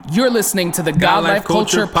You're listening to the God Life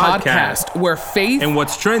Culture Podcast, where faith and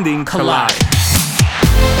what's trending collide.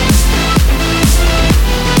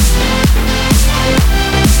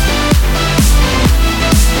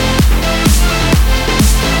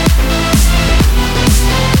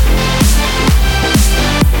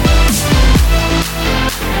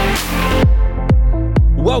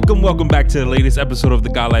 Welcome back to the latest episode of the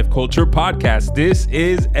God Life Culture Podcast. This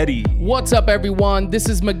is Eddie. What's up, everyone? This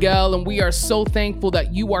is Miguel, and we are so thankful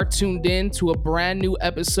that you are tuned in to a brand new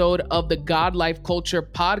episode of the God Life Culture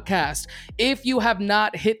Podcast. If you have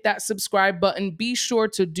not hit that subscribe button, be sure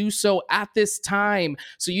to do so at this time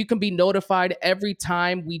so you can be notified every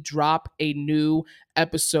time we drop a new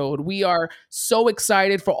episode. We are so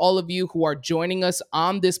excited for all of you who are joining us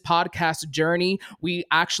on this podcast journey. We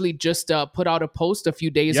actually just put out a post a few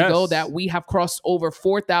days ago that we have crossed over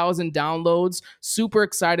 4,000 downloads. Super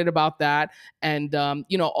excited about that. And,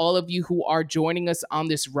 all of you who are joining us on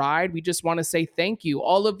this ride, we just want to say thank you.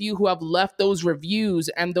 All of you who have left those reviews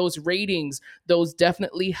and those ratings, those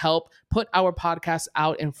definitely help put our podcast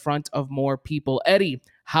out in front of more people. Eddie,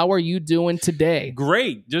 how are you doing today?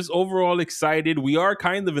 Great. Just overall excited. We are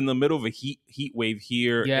kind of in the middle of a heat wave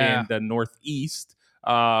here in the Northeast.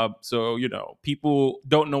 So, people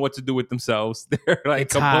don't know what to do with themselves. They're like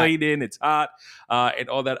complaining, it's hot, and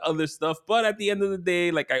all that other stuff. But at the end of the day,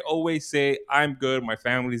 like I always say, I'm good. My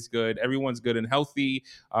family's good. Everyone's good and healthy.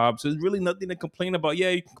 So there's really nothing to complain about. Yeah,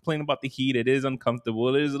 you can complain about the heat. It is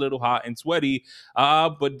uncomfortable. It is a little hot and sweaty.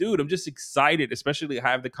 But dude, I'm just excited, especially to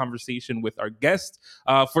have the conversation with our guest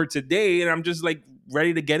for today. And I'm just like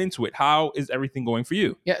ready to get into it. How is everything going for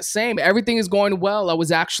you? Yeah, same. Everything is going well. I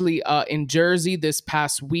was actually in Jersey this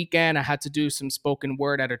past weekend. I had to do some spoken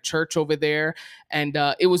word at a church over there, and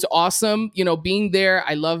it was awesome, being there.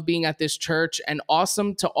 I love being at this church, and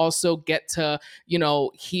awesome to also get to,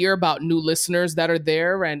 hear about new listeners that are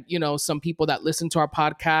there, and, some people that listen to our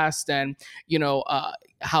podcast, and,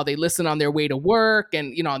 how they listen on their way to work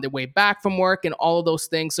and, on their way back from work and all of those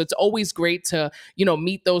things. So it's always great to,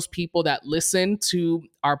 meet those people that listen to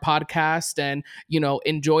our podcast and,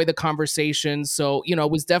 enjoy the conversation. So, it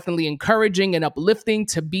was definitely encouraging and uplifting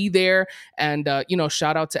to be there. And,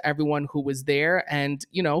 shout out to everyone who was there and,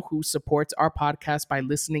 who supports our podcast by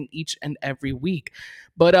listening each and every week.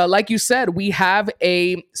 But like you said, we have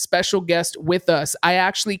a special guest with us. I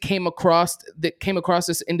actually came across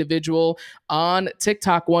this individual on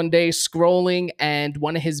TikTok one day scrolling, and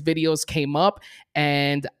one of his videos came up.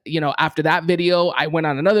 And, after that video, I went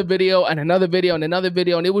on another video and another video and another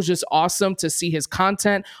video. And it was just awesome to see his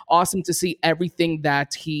content, awesome to see everything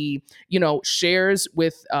that he, shares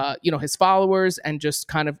with, his followers and just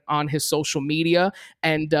kind of on his social media.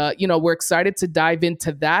 And, we're excited to dive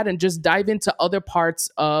into that and just dive into other parts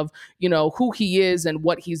of, who he is and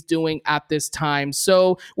what he's doing at this time.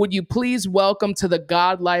 So would you please welcome to the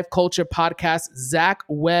God Life Culture Podcast, Zach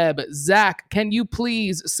Webb. Zach, can you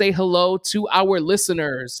please say hello to our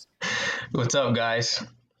listeners? What's up, guys?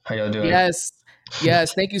 How y'all doing? Yes.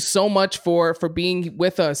 Thank you so much for being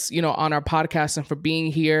with us, on our podcast and for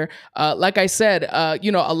being here. Like I said, a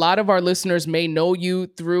lot of our listeners may know you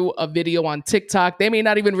through a video on TikTok. They may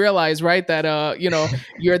not even realize, right, that,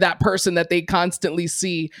 you're that person that they constantly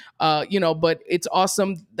see, but it's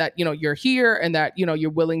awesome that, you're here and that,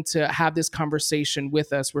 you're willing to have this conversation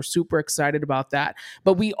with us. We're super excited about that.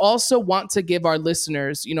 But we also want to give our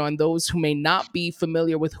listeners, and those who may not be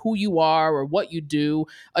familiar with who you are or what you do,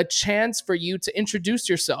 a chance for you to introduce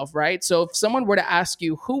yourself, right? So if someone were to ask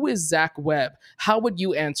you, who is Zach Webb, how would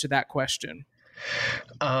you answer that question?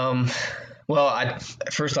 Well,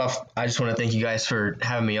 first off, I just want to thank you guys for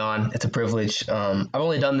having me on. It's a privilege. I've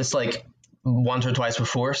only done this like once or twice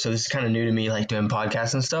before, so this is kind of new to me, like doing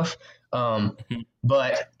podcasts and stuff.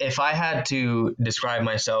 But if I had to describe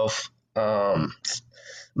myself,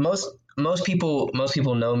 most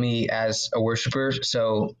people know me as a worshiper,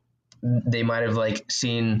 so they might have like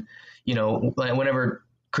seen, like whenever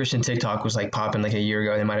Christian TikTok was like popping like a year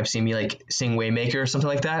ago, they might have seen me like sing Waymaker or something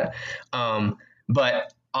like that.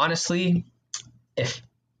 But honestly, if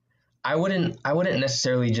I wouldn't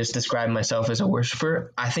necessarily just describe myself as a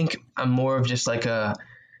worshiper. I think I'm more of just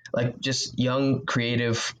just young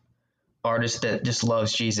creative artist that just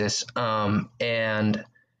loves Jesus. And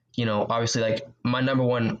obviously like my number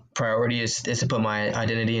one priority is to put my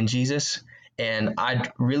identity in Jesus. And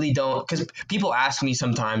I really don't, because people ask me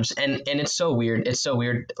sometimes, and it's so weird. It's so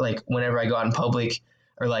weird. Like whenever I go out in public,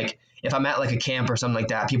 or like if I'm at like a camp or something like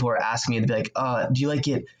that, people are asking me to be like, do you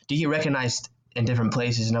get recognized in different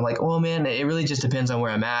places? And I'm like, oh man, it really just depends on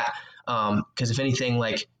where I'm at. Because if anything,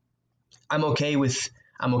 like I'm okay with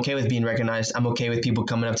I'm okay with being recognized. I'm okay with people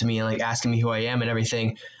coming up to me and like asking me who I am and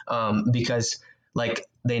everything, because like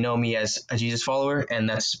they know me as a Jesus follower, and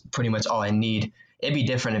that's pretty much all I need. It'd be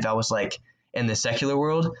different if I was like in the secular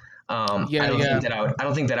world. Yeah, yeah. I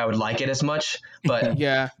don't think that I would like it as much, but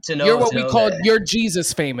Yeah. to You're know what to we know call, that you're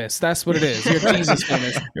Jesus famous. That's what it is. You're Jesus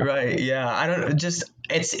famous. right, yeah, I don't just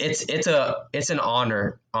it's an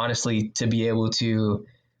honor, honestly, to be able to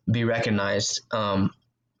be recognized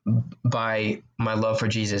by my love for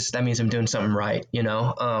Jesus. That means I'm doing something right, you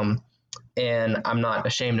know. And I'm not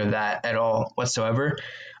ashamed of that at all whatsoever.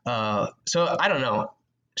 So I don't know.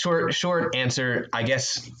 Short answer, I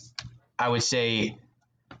guess I would say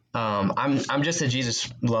I'm just a Jesus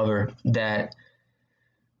lover that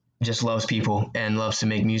just loves people and loves to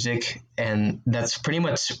make music, and that's pretty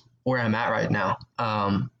much where I'm at right now.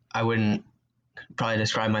 I wouldn't probably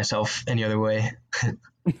describe myself any other way.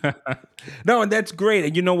 No, and that's great.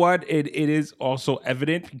 And you know what? It is also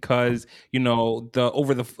evident because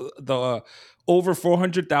the over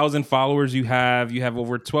 400,000 followers you have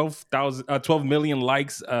over 12 million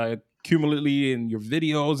likes cumulatively in your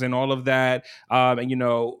videos and all of that. And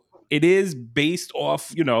it is based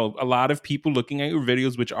off, a lot of people looking at your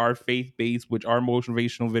videos, which are faith-based, which are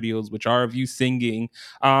motivational videos, which are of you singing.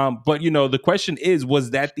 But the question is,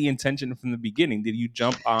 was that the intention from the beginning? Did you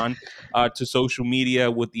jump on to social media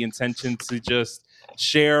with the intention to just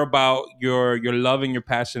share about your love and your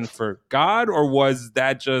passion for God, or was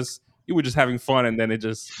that just you were just having fun and then it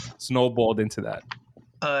just snowballed into that?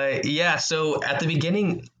 Yeah. So at the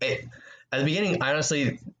beginning, I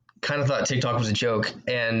honestly kind of thought TikTok was a joke,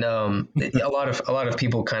 and a lot of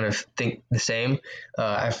people kind of think the same.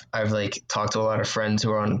 I've like talked to a lot of friends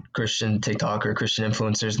who are on Christian TikTok or Christian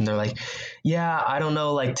influencers, and they're like, "Yeah, I don't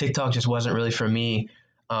know, like TikTok just wasn't really for me."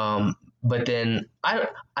 But then I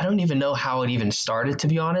don't even know how it even started, to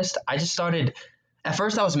be honest. I just started. At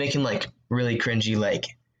first, I was making like really cringy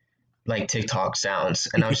like TikTok sounds,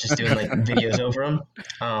 and I was just doing like videos over them.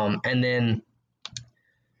 And then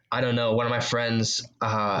I don't know, one of my friends.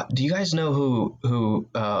 Do you guys know who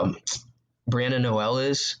Brianna Noel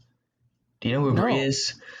is? Do you know who Brie No.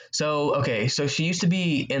 is? So okay, so she used to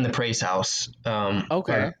be in the Praise House,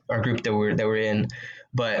 Okay. our group that we're in.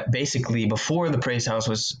 But basically, before the Praise House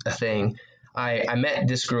was a thing, I met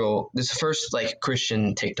this girl, this first like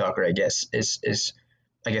Christian TikToker, I guess is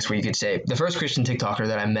I guess what you could say, the first Christian TikToker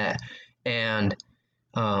that I met, and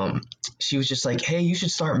she was just like, hey, you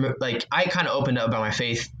should start like I kind of opened up about my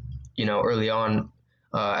faith, early on,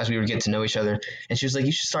 as we would get to know each other, and she was like,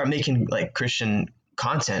 you should start making like Christian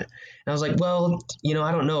content. And I was like, well,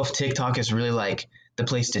 I don't know if TikTok is really like the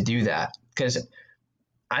place to do that, because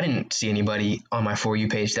I didn't see anybody on my For You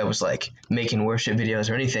page that was like making worship videos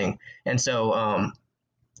or anything. And so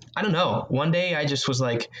I don't know. One day I just was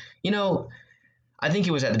like, I think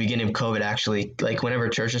it was at the beginning of COVID, actually, like whenever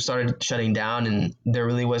churches started shutting down and there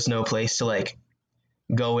really was no place to like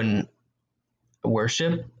go and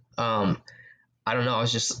worship. I don't know.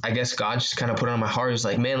 I guess God just kind of put it on my heart. It was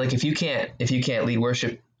like, man, like if you can't lead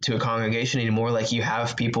worship to a congregation anymore, like you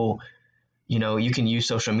have people, you can use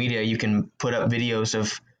social media, you can put up videos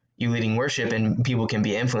of you leading worship and people can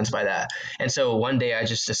be influenced by that. And so one day I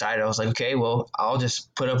just decided, I was like, okay, well, I'll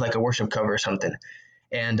just put up like a worship cover or something.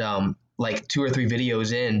 And like 2 or 3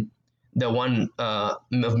 videos in, the one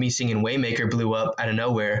of me singing Waymaker blew up out of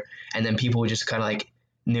nowhere. And then people just kind of like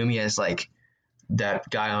knew me as like that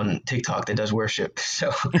guy on TikTok that does worship.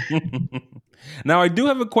 So now I do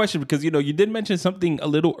have a question, because you did mention something a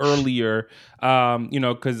little earlier,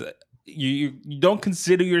 because you don't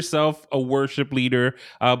consider yourself a worship leader,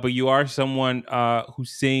 but you are someone who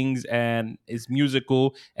sings and is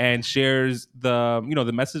musical and shares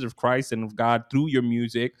the message of Christ and of God through your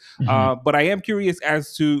music. mm-hmm. But I am curious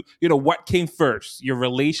as to what came first, your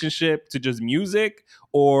relationship to just music,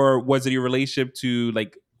 or was it your relationship to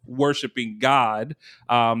like worshiping God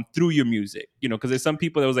through your music? Because there's some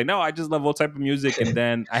people that was like, no, I just love all type of music, and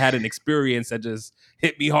then I had an experience that just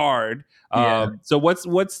hit me hard. Yeah. So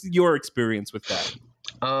what's your experience with that?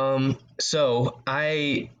 So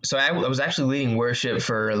I was actually leading worship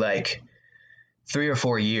for like 3 or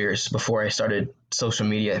 4 years before I started social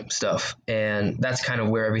media stuff, and that's kind of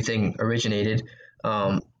where everything originated.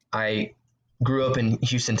 I grew up in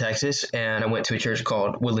Houston, Texas, and I went to a church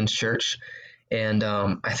called Woodlands Church, and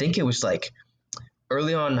I think it was like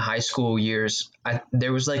early on in high school years,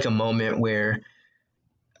 there was like a moment where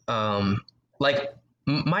like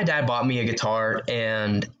my dad bought me a guitar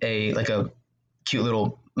and a cute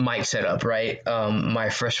little mic setup, right? My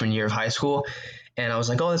freshman year of high school, and I was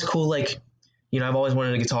like, oh, that's cool. Like, I've always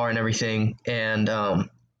wanted a guitar and everything, and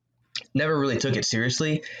never really took it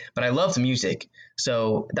seriously, but I loved music.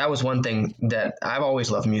 So that was one thing that I've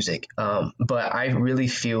always loved music. But I really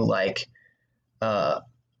feel like uh,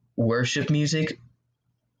 worship music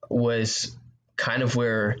was kind of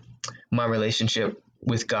where my relationship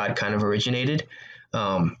with God kind of originated.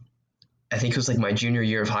 Um, I think it was like my junior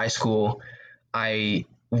year of high school. I'd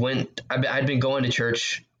been going to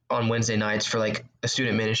church on Wednesday nights for like a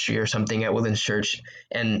student ministry or something at Woodlands Church,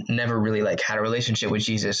 and never really like had a relationship with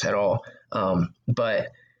Jesus at all.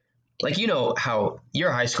 But like, you know how you're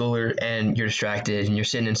a high schooler and you're distracted and you're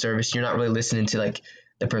sitting in service, you're not really listening to like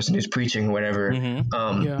the person who's preaching or whatever.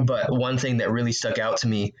 But one thing that really stuck out to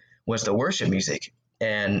me was the worship music,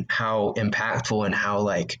 and how impactful, and how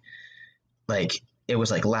like it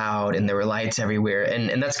was like loud, and there were lights everywhere.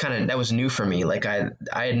 And that was new for me. Like I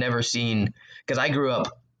had never seen, because I grew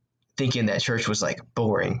up thinking that church was like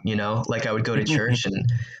boring, you know, like I would go to church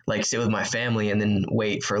and like sit with my family and then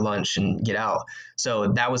wait for lunch and get out.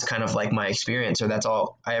 So that was kind of like my experience, or that's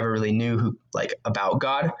all I ever really knew like about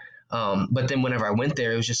God. But then whenever I went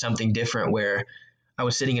there, it was just something different, where I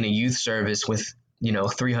was sitting in a youth service with,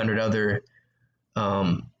 300 other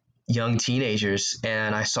young teenagers,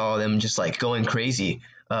 and I saw them just like going crazy,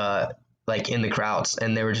 like in the crowds,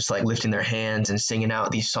 and they were just like lifting their hands and singing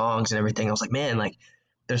out these songs and everything. I was like, man, like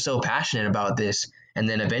they're so passionate about this. And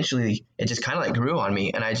then eventually it just kind of like grew on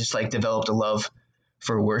me, and I just like developed a love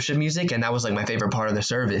for worship music, and that was like my favorite part of the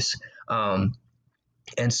service. And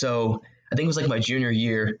so I think it was like my junior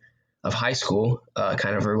year of high school,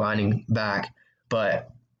 kind of rewinding back,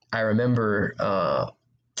 but I remember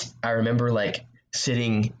like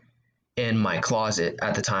sitting in my closet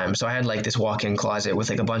at the time. So I had like this walk-in closet with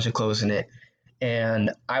like a bunch of clothes in it,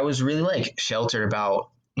 and I was really like sheltered about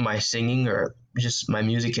my singing or just my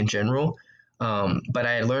music in general. But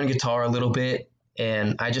I had learned guitar a little bit,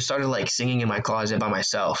 and I just started like singing in my closet by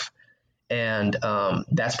myself. And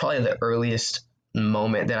that's probably the earliest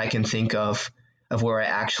moment that I can think of where I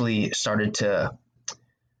actually started to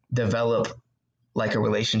develop like a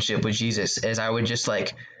relationship with Jesus, as I would just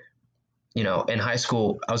like, in high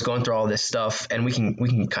school, I was going through all this stuff, and we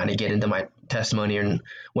can kind of get into my testimony and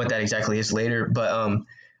what that exactly is later. But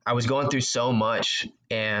I was going through so much,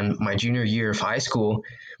 and my junior year of high school,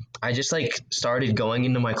 I just like started going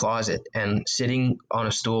into my closet and sitting on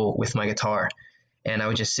a stool with my guitar, and I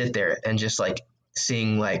would just sit there and just like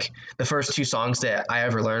sing. Like the first two songs that I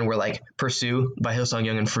ever learned were like "Pursue" by Hillsong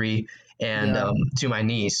Young and Free, and "To My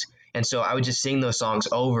Knees." And so I would just sing those songs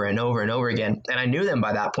over and over and over again. And I knew them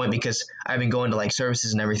by that point because I've been going to like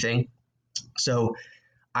services and everything. So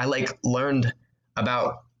I like learned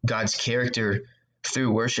about God's character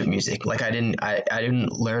through worship music. Like I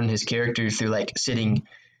didn't learn his character through like sitting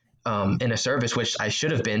in a service, which I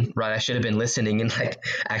should have been, right? I should have been listening and like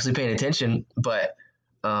actually paying attention. But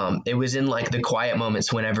it was in like the quiet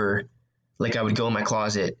moments, whenever like I would go in my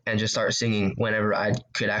closet and just start singing, whenever I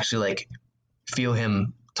could actually like feel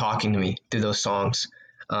him talking to me through those songs.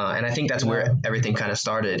 And I think that's where everything kind of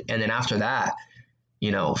started. And then after that,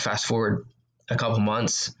 fast forward a couple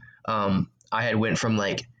months, I had went from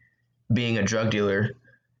like being a drug dealer,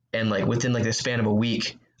 and like within like the span of a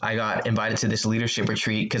week, I got invited to this leadership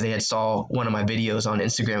retreat because they had saw one of my videos on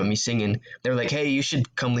Instagram of me singing. They were like, "Hey, you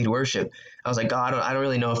should come lead worship." I was like, "God, I don't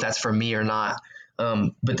really know if that's for me or not."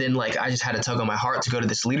 But then like I just had a tug on my heart to go to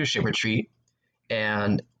this leadership retreat,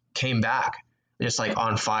 and came back just like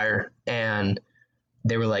on fire, and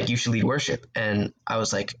they were like, "You should lead worship." And I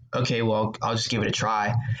was like, "Okay, well, I'll just give it a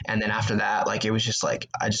try." And then after that, like, it was just like,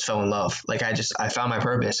 I just fell in love. Like I found my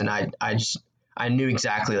purpose, and I knew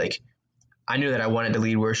exactly, like, I knew that I wanted to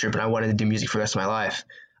lead worship, and I wanted to do music for the rest of my life.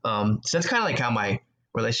 So that's kind of like how my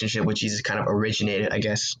relationship with Jesus kind of originated, I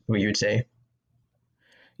guess, what you would say.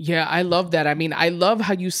 Yeah, I love that. I mean, I love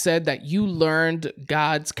how you said that you learned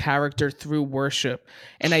God's character through worship.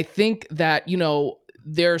 And I think that,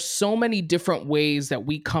 there's so many different ways that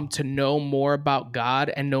we come to know more about God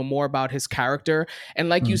and know more about his character. And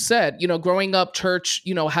like you said, growing up, church,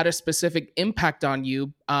 had a specific impact on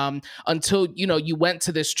you until, you went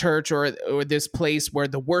to this church or this place where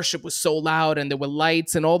the worship was so loud and there were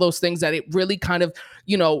lights and all those things, that it really kind of,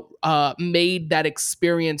 made that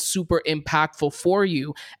experience super impactful for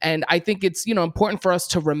you. And I think it's, important for us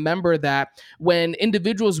to remember that when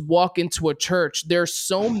individuals walk into a church, there's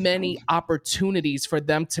so many opportunities for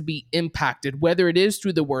them to be impacted, whether it is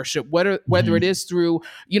through the worship, whether it is through,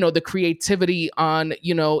 the creativity on,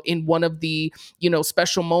 in one of the,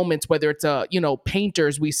 special moments, whether it's,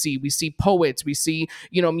 painters we see poets, we see,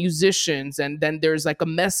 musicians, and then there's like a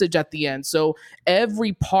message at the end. So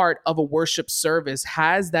every part of a worship service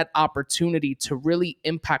has that opportunity to really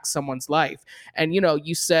impact someone's life. And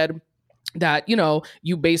you said that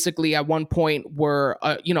you basically at one point were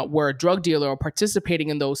a drug dealer or participating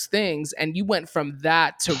in those things, and you went from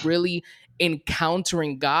that to really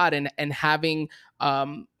encountering God and having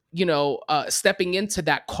stepping into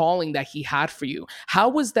that calling that he had for you. How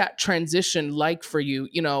was that transition like for you?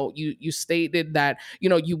 You stated that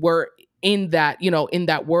you were in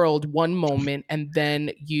that world one moment, and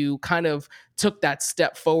then you kind of took that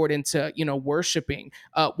step forward into worshiping.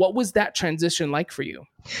 What was that transition like for you?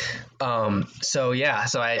 So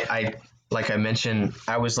I like I mentioned,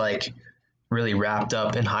 I was like really wrapped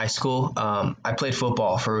up in high school. I played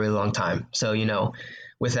football for a really long time, so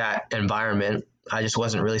with that environment, I just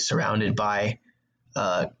wasn't really surrounded by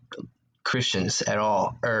Christians at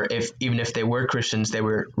all, or even if they were Christians, they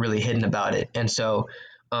were really hidden about it. And so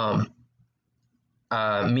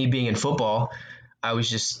me being in football, I was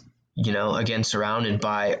just again surrounded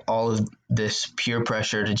by all of this peer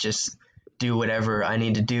pressure to just do whatever I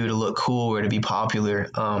need to do to look cool or to be popular.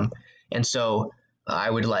 And so I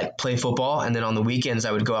would like play football, and then on the weekends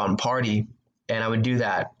I would go out and party, and I would do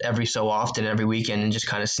that every so often, every weekend, and just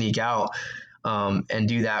kind of sneak out and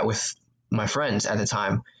do that with my friends at the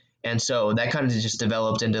time. And so that kind of just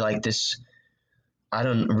developed into like this,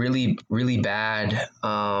 really, really bad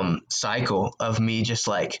cycle of me just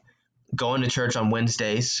like going to church on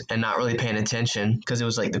Wednesdays and not really paying attention because it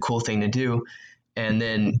was like the cool thing to do. And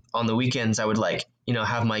then on the weekends I would like,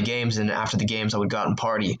 have my games, and after the games I would go out and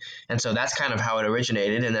party. And so that's kind of how it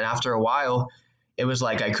originated. And then after a while, it was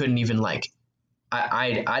like I couldn't even like,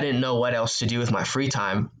 I didn't know what else to do with my free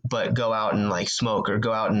time but go out and like smoke or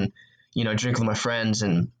go out and drink with my friends.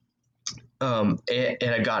 And it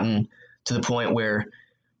had gotten to the point where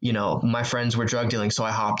my friends were drug dealing, so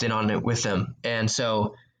I hopped in on it with them. And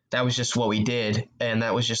so that was just what we did, and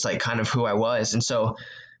that was just like kind of who I was. And so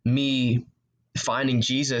me finding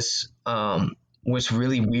Jesus was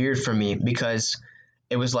really weird for me, because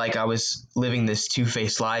it was like I was living this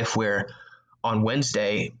two-faced life where on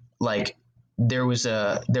Wednesday, like there was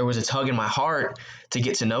a tug in my heart to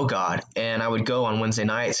get to know God, and I would go on Wednesday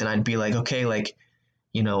nights and I'd be like, okay, like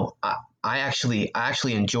I actually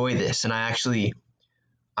enjoy this, and I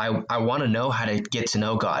want to know how to get to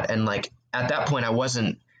know God. And like at that point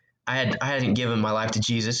I hadn't given my life to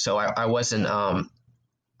Jesus, so I wasn't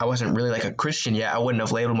really like a Christian yet. I wouldn't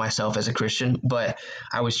have labeled myself as a Christian, but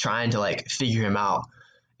I was trying to like figure him out.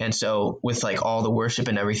 And so with like all the worship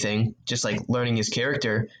and everything, just like learning his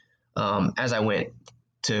character, as I went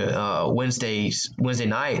to Wednesday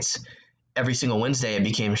nights, every single Wednesday it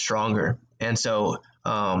became stronger. And so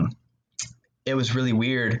it was really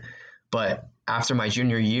weird. But after my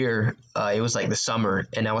junior year, it was like the summer,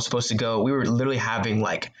 and I was supposed to go. We were literally having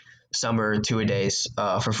like summer 2-a-days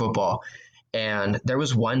for football. And there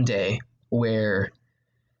was one day where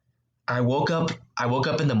I woke up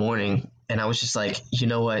in the morning, and I was just like, you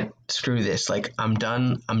know what, screw this. Like I'm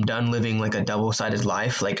done living like a double-sided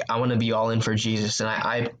life. Like I want to be all in for Jesus. And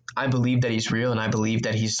I believe that he's real, and I believe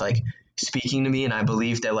that he's like speaking to me, and I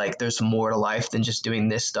believe that like there's more to life than just doing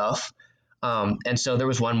this stuff. And so there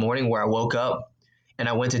was one morning where I woke up and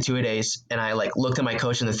I went to 2-a-days, and I like looked at my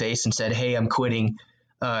coach in the face and said, hey, I'm quitting.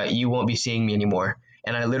 You won't be seeing me anymore.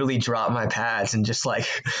 And I literally dropped my pads and just like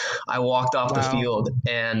I walked off the field,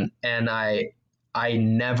 and I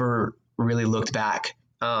never really looked back.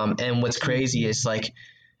 And what's crazy is like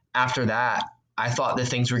after that, I thought that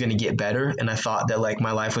things were going to get better, and I thought that like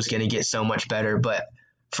my life was going to get so much better. But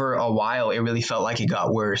for a while, it really felt like it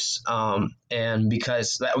got worse. And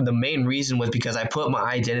because the main reason was because I put my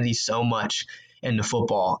identity so much into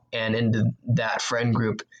football and into that friend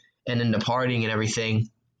group and into partying and everything.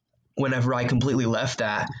 Whenever I completely left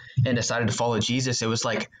that and decided to follow Jesus, it was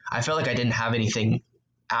like I felt like I didn't have anything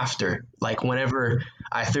after. Like whenever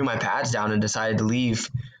I threw my pads down and decided to leave,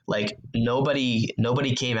 like nobody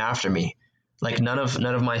came after me. Like none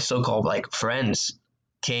of my so-called like friends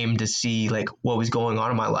came to see like what was going on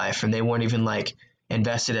in my life, and they weren't even like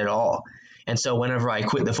invested at all. And so whenever I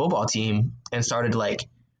quit the football team and started like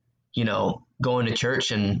going to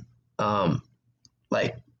church and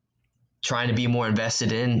like trying to be more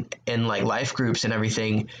invested in like life groups and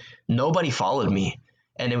everything, nobody followed me.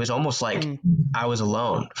 And it was almost like I was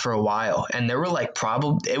alone for a while. And there were like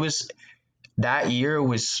that year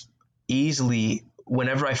was easily,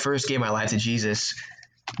 whenever I first gave my life to Jesus,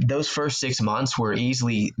 those first 6 months were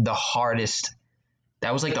easily the hardest.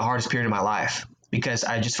 That was like the hardest period of my life, because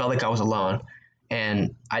I just felt like I was alone,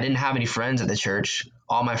 and I didn't have any friends at the church.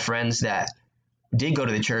 All my friends that did go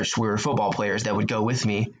to the church were football players that would go with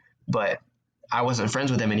me, but I wasn't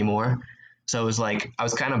friends with them anymore. So it was like I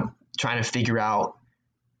was kind of trying to figure out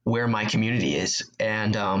where my community is.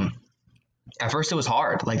 And at first it was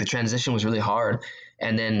hard. Like the transition was really hard.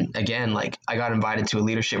 And then again, like I got invited to a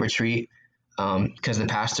leadership retreat because the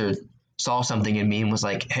pastor saw something in me and was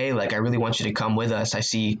like, hey, like I really want you to come with us. I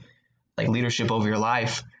see like leadership over your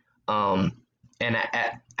life. And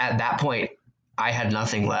at that point, I had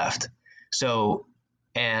nothing left. So,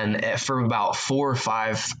 and for about 4 or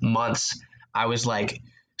 5 months, I was like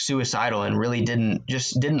suicidal and really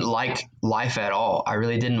didn't like life at all. I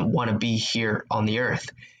really didn't want to be here on the earth.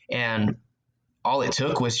 And all it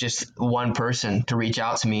took was just one person to reach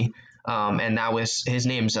out to me. And that was, his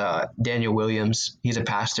name's Daniel Williams. He's a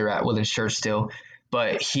pastor at Woodlands Church still,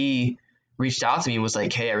 but he reached out to me and was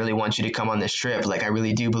like, hey, I really want you to come on this trip. Like, I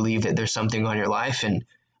really do believe that there's something on your life, and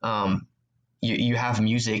you have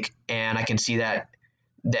music, and I can see that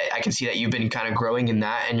you've been kind of growing in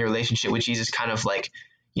that, and your relationship with Jesus kind of like,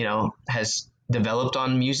 you know, has developed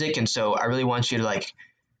on music. And so I really want you to like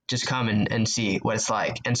just come and see what it's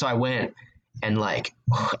like. And so I went, and like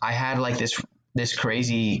I had like this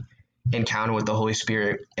crazy encounter with the Holy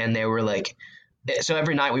Spirit. And they were like, so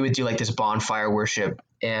every night we would do like this bonfire worship,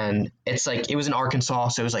 and it's like, it was in Arkansas,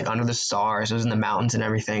 so it was like under the stars, it was in the mountains and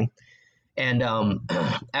everything. And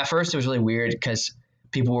at first it was really weird because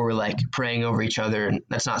people were like praying over each other, and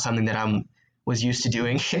that's not something that was used to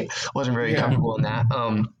doing. Wasn't very comfortable in that.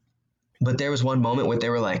 But there was one moment where they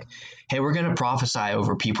were like, hey, we're going to prophesy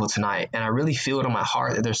over people tonight. And I really feel it on my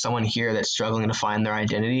heart that there's someone here that's struggling to find their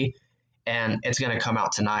identity, and it's going to come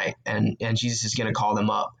out tonight, and Jesus is going to call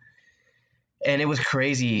them up. And it was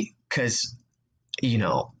crazy because, you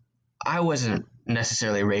know, I wasn't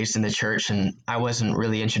necessarily raised in the church, and I wasn't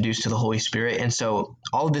really introduced to the Holy Spirit. And so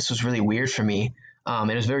all of this was really weird for me.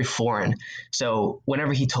 It was very foreign. So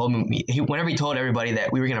whenever he told everybody that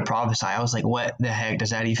we were going to prophesy, I was like, what the heck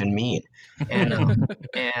does that even mean? And,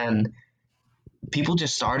 and people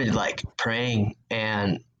just started like praying,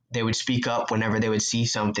 and they would speak up whenever they would see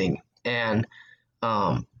something. And,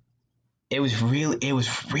 it was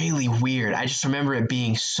really weird. I just remember it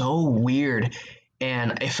being so weird,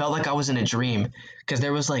 and it felt like I was in a dream, because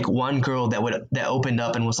there was like one girl that opened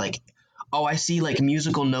up and was like, oh, I see like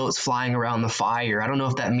musical notes flying around the fire. I don't know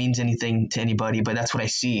if that means anything to anybody, but that's what I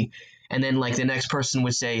see. And then like the next person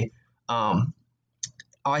would say, oh,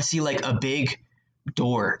 I see like a big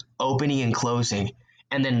door opening and closing.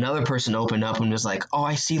 And then another person opened up and was like, oh,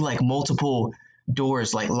 I see like multiple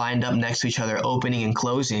doors like lined up next to each other, opening and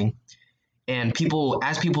closing. And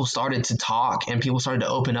as people started to talk and people started to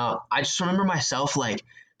open up, I just remember myself like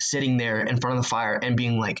sitting there in front of the fire and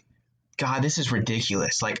being like, God, this is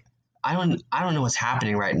ridiculous. Like, I don't know what's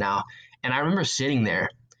happening right now. And I remember sitting there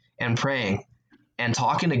and praying and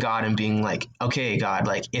talking to God and being like, okay, God,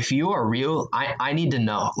 like if you are real, I need to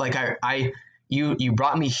know. Like you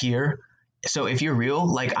brought me here. So if you're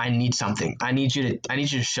real, like I need something. I need you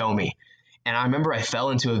to show me. And I remember I fell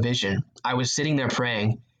into a vision. I was sitting there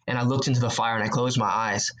praying, and I looked into the fire, and I closed my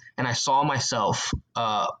eyes, and I saw myself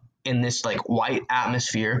in this like white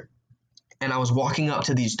atmosphere, and I was walking up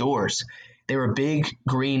to these doors. They were big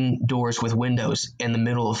green doors with windows in the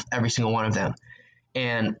middle of every single one of them.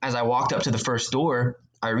 And as I walked up to the first door,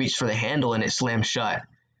 I reached for the handle, and it slammed shut.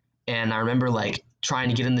 And I remember like trying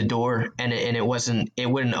to get in the door, and it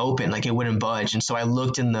wouldn't open, like it wouldn't budge. And so I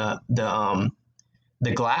looked in the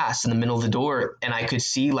glass in the middle of the door, and I could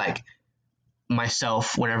see like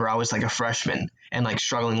myself whenever I was like a freshman and like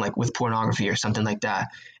struggling like with pornography or something like that.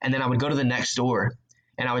 And then I would go to the next door,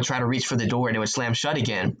 and I would try to reach for the door, and it would slam shut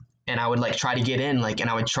again. And I would like try to get in, like, and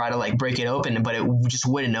I would try to like break it open, but it just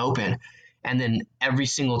wouldn't open. And then every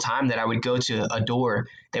single time that I would go to a door,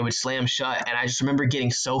 they would slam shut. And I just remember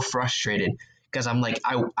getting so frustrated because I'm like,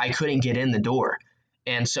 I couldn't get in the door.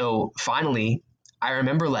 And so finally, I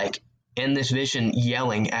remember like in this vision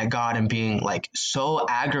yelling at God and being like so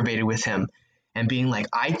aggravated with him and being like,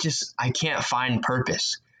 I can't find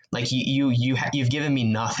purpose. Like you've given me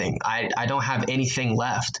nothing. I don't have anything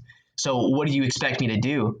left. So what do you expect me to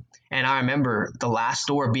do? And I remember the last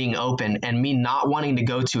door being open and me not wanting to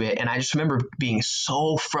go to it. And I just remember being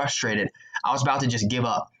so frustrated. I was about to just give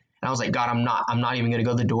up. And I was like, God, I'm not even going to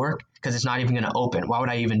go to the door because it's not even going to open. Why would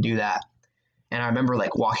I even do that? And I remember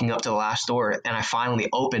like walking up to the last door, and I finally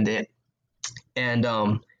opened it. And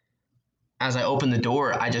as I opened the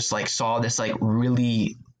door, I just like saw this like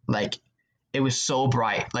really like, it was so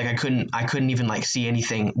bright. Like I couldn't even like see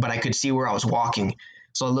anything, but I could see where I was walking.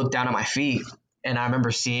 So I looked down at my feet, and I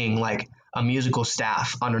remember seeing like a musical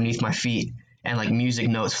staff underneath my feet. and like music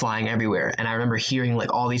notes flying everywhere. And I remember hearing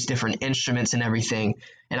like all these different instruments and everything.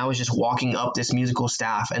 And I was just walking up this musical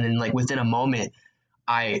staff, and then like within a moment,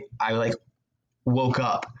 I like woke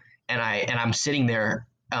up, and I'm sitting there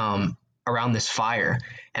around this fire,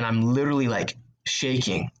 and I'm literally like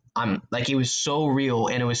shaking. I'm like, it was so real,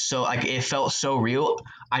 and it was so like, it felt so real.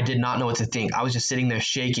 I did not know what to think. I was just sitting there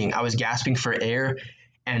shaking. I was gasping for air,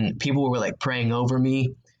 and people were like praying over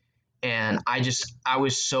me. And I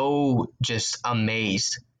was so just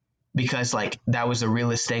amazed, because like that was the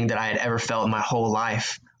realest thing that I had ever felt in my whole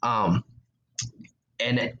life. And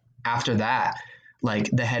after that, like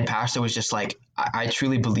the head pastor was just like, I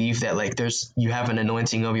truly believe that like you have an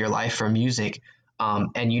anointing over your life for music.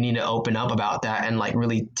 And you need to open up about that and like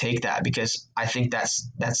really take that, because I think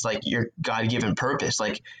that's like your God-given purpose.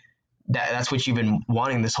 Like that's what you've been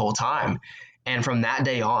wanting this whole time. And from that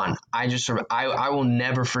day on, I will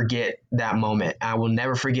never forget that moment. I will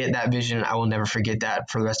never forget that vision. I will never forget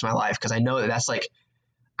that for the rest of my life, because I know that that's like,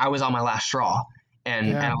 I was on my last straw,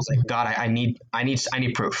 and I was like, God, I need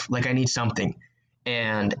proof. Like I need something.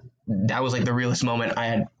 And that was like the realest moment I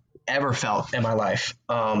had ever felt in my life.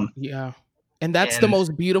 And that's the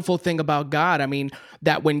most beautiful thing about God. I mean,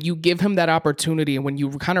 that when you give him that opportunity, and when you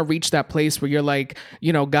kind of reach that place where you're like,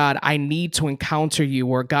 you know, God, I need to encounter you,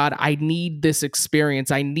 or God, I need this experience.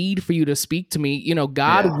 I need for you to speak to me. You know,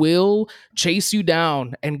 God will chase you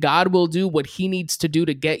down, and God will do what he needs to do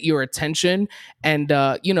to get your attention. And,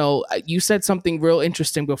 you know, you said something real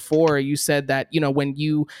interesting before. You said that, you know, when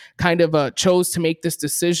you kind of chose to make this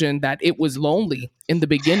decision, that it was lonely in the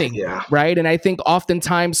beginning. Right. And I think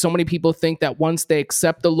oftentimes so many people think that once they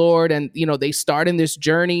accept the Lord, and, you know, they start in this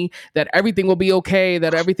journey, that everything will be okay,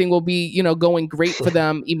 that everything will be, you know, going great for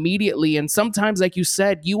them immediately. And sometimes, like you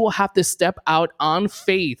said, you will have to step out on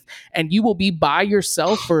faith, and you will be by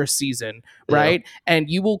yourself for a season. Right. And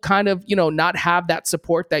you will kind of, you know, not have that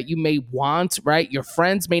support that you may want. Right. Your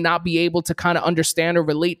friends may not be able to kind of understand or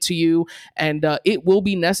relate to you. And it will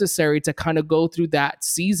be necessary to kind of go through that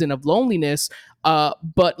season of loneliness.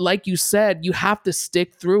 But like you said, you have to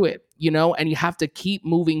stick through it, you know, and you have to keep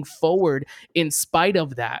moving forward in spite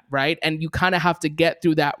of that, right? And you kind of have to get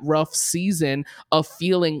through that rough season of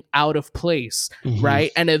feeling out of place,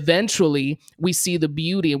 right? And eventually we see the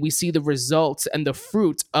beauty, and we see the results and the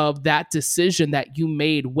fruit of that decision that you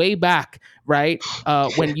made way back, right?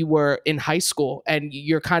 When you were in high school, and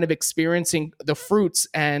you're kind of experiencing the fruits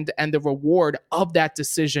and the reward of that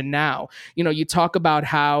decision now. You know, you talk about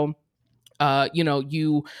how you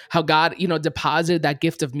know, how God, you know, deposited that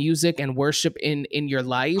gift of music and worship in your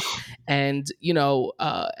life, and, you know,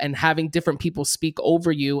 and having different people speak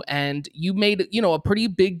over you. And you made, you know, a pretty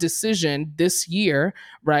big decision this year,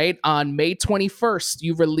 right? On May 21st,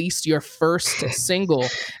 you released your first single,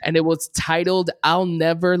 and it was titled "I'll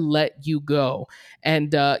Never Let You Go."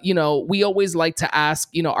 And, you know, we always like to ask,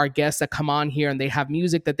 you know, our guests that come on here and they have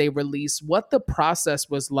music that they release, what the process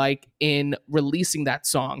was like in releasing that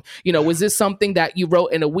song. You know, was this something that you wrote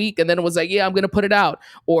in a week and then it was like, yeah, I'm going to put it out?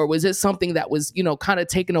 Or was it something that was, you know, kind of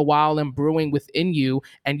taking a while and brewing within you,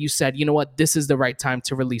 and you said, you know what, this is the right time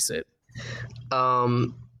to release it?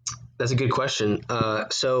 That's a good question.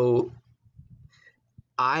 So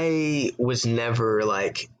I was never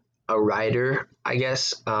like a writer, I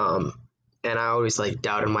guess. And I always like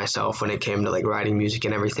doubted myself when it came to like writing music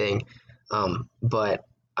and everything. But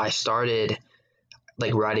I started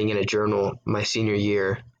like writing in a journal my senior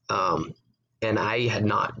year. And I had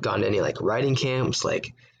not gone to any like writing camps.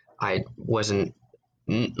 Like I wasn't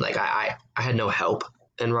like, I had no help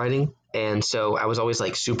in writing. And so I was always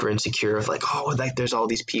like super insecure of like, oh, like there's all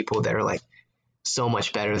these people that are like so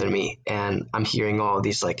much better than me. And I'm hearing all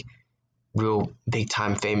these like real big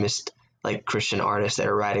time famous like Christian artists that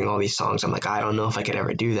are writing all these songs. I'm like, I don't know if I could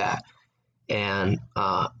ever do that. And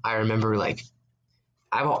I remember like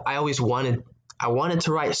I always wanted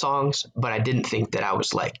to write songs, but I didn't think that I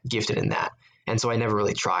was like gifted in that. And so I never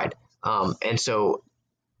really tried. And so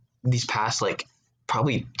these past like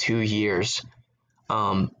probably 2 years,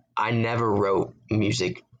 I never wrote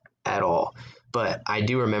music at all. But I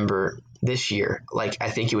do remember this year, like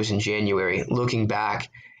I think it was in January, looking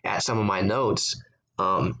back at some of my notes,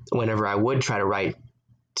 whenever I would try to write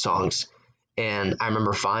songs. And I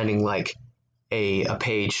remember finding like a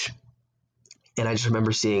page, and I just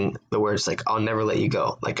remember seeing the words like, I'll never let you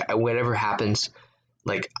go. Like whatever happens,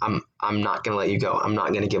 like I'm not going to let you go. I'm not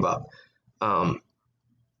going to give up.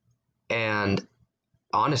 And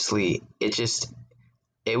honestly,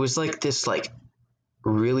 it was like this like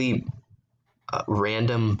really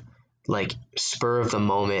random, like spur of the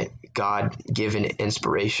moment, God given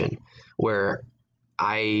inspiration, where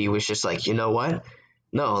I was just like, you know what?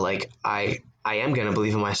 No, like I I am going to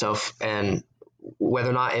believe in myself, and whether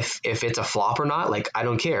or not if it's a flop or not, like I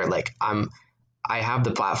don't care. Like I have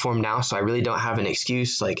the platform now, so I really don't have an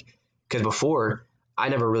excuse. Like, because before I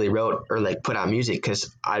never really wrote or like put out music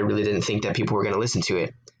because I really didn't think that people were going to listen to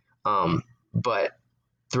it. But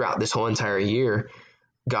throughout this whole entire year,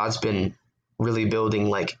 God's been really building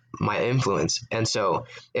like my influence, and so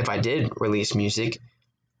if I did release music,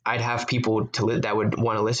 I'd have people that would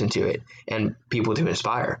want to listen to it and people to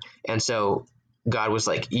inspire. And so God was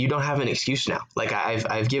like, you don't have an excuse now. Like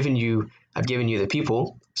I've given you the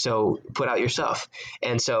people, so put out your stuff.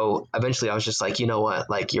 And so eventually I was just like, you know what?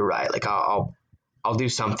 Like, you're right. Like I'll do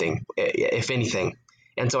something, if anything.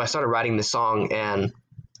 And so I started writing the song, and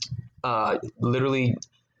literally,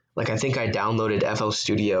 like, I think I downloaded FL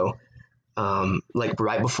Studio like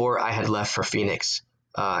right before I had left for Phoenix.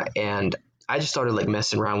 And I just started like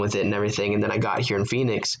messing around with it and everything. And then I got here in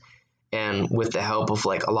Phoenix, and with the help of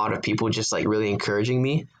like a lot of people just like really encouraging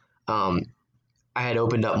me, I had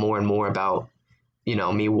opened up more and more about,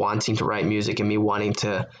 me wanting to write music and me wanting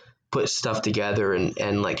to put stuff together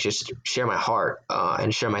and like just share my heart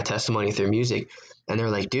and share my testimony through music. And they're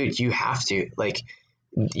like, dude, you have to, like,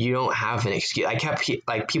 you don't have an excuse.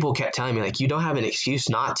 People kept telling me like, you don't have an excuse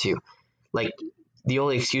not to. Like, the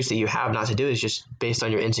only excuse that you have not to do is just based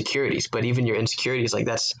on your insecurities. But even your insecurities, like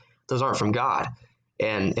those aren't from God.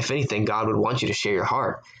 And if anything, God would want you to share your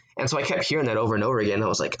heart. And so I kept hearing that over and over again. I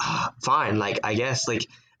was like, fine. Like, I guess, like,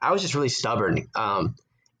 I was just really stubborn. And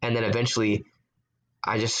then eventually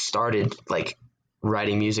I just started like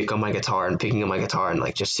writing music on my guitar and picking up my guitar and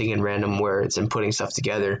like just singing random words and putting stuff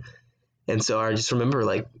together. And so I just remember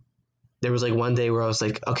like there was like one day where I was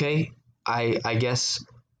like, okay, I guess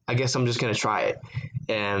I'm just going to try it.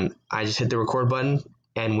 And I just hit the record button,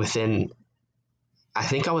 and I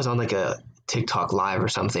think I was on like a TikTok live or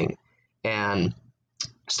something, and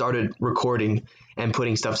started recording and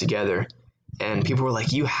putting stuff together. And people were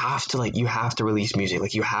like, you have to release music.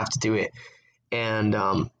 Like, you have to do it. And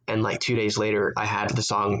like 2 days later I had the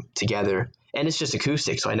song together, and it's just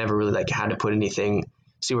acoustic. So I never really like had to put anything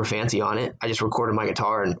super fancy on it. I just recorded my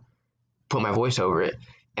guitar and put my voice over it.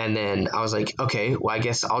 And then I was like, okay, well, I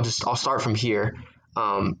guess I'll start from here.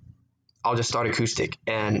 I'll just start acoustic,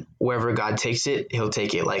 and wherever God takes it, he'll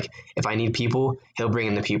take it. Like, if I need people, he'll bring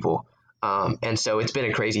in the people. And so it's been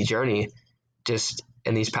a crazy journey just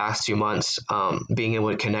in these past 2 months, being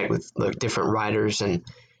able to connect with like different writers and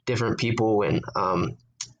different people. And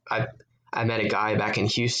I met a guy back in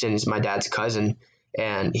Houston. He's my dad's cousin,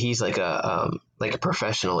 and he's like a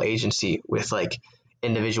professional agency with like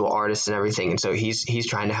individual artists and everything. And so he's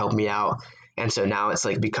trying to help me out. And so now it's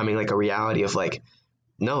like becoming like a reality of like,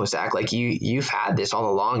 no, Zach, like you've had this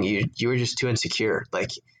all along. You were just too insecure. Like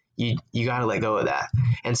you got to let go of that.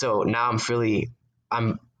 And so now I'm feeling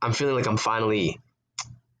like I'm finally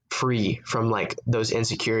free from like those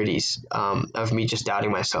insecurities of me just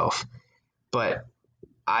doubting myself. But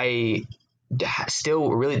I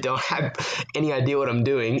still really don't have any idea what I'm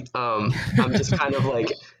doing. I'm just kind of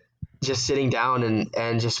like just sitting down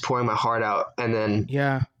and just pouring my heart out. And then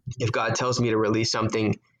if God tells me to release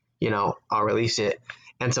something, I'll release it.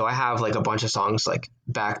 And so I have like a bunch of songs like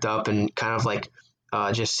backed up and kind of like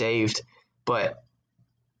just saved, but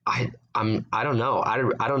I don't know. I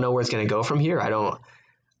don't know where it's going to go from here.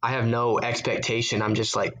 I have no expectation. I'm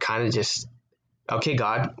just like kind of just, okay,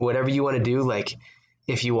 God, whatever you want to do. Like,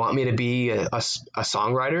 if you want me to be a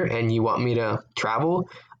songwriter and you want me to travel,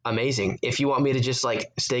 amazing. If you want me to just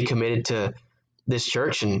like stay committed to this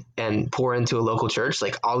church and pour into a local church,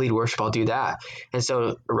 like I'll lead worship, I'll do that. And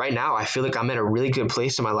so right now I feel like I'm in a really good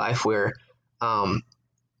place in my life where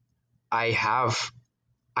I have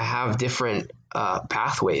different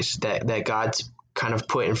pathways that God's kind of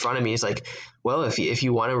put in front of me. It's like, well, if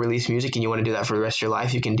you want to release music and you want to do that for the rest of your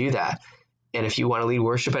life, you can do that. And if you want to lead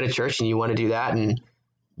worship at a church and you want to do that and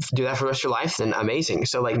do that for the rest of your life, then amazing.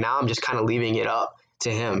 So like now I'm just kind of leaving it up to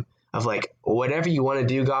him of like, whatever you want to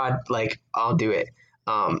do, God, like I'll do it.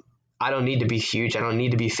 I don't need to be huge. I don't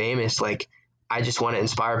need to be famous. Like, I just want to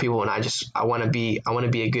inspire people, and I want to be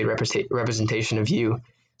a good representation of you.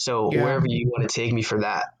 So wherever you want to take me for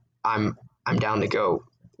that, I'm down to go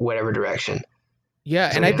whatever direction.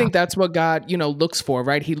 Yeah. And I think that's what God, looks for,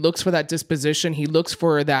 right? He looks for that disposition. He looks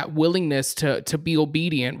for that willingness to be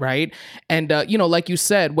obedient, right? And, like you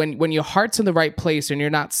said, when your heart's in the right place and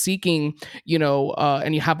you're not seeking,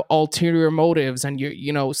 and you have ulterior motives and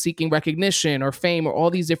you're, seeking recognition or fame or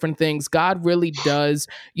all these different things, God really does,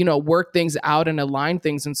 work things out and align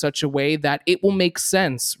things in such a way that it will make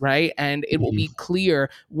sense, right? And it will be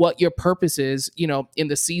clear what your purpose is, in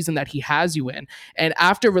the season that he has you in. And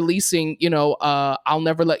after releasing, I'll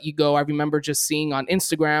Never Let You Go. I remember just seeing on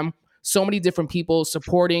Instagram so many different people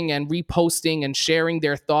supporting and reposting and sharing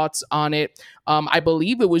their thoughts on it. I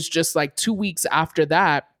believe it was just like 2 weeks after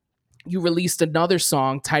that, you released another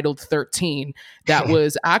song titled 13 that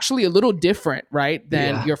was actually a little different, right,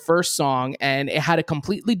 than your first song. And it had a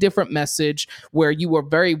completely different message where you were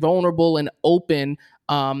very vulnerable and open,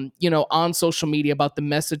 on social media about the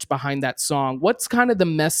message behind that song. What's kind of the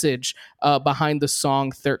message behind the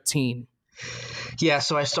song 13? Yeah,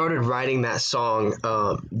 so I started writing that song.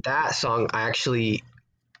 I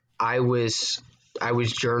was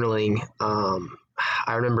journaling.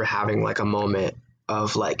 I remember having like a moment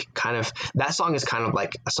of like kind of, that song is kind of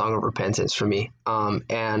like a song of repentance for me.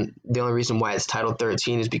 And the only reason why it's titled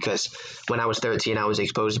 13 is because when I was 13, I was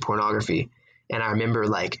exposed to pornography. And I remember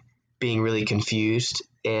like being really confused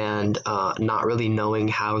and not really knowing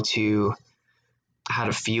how to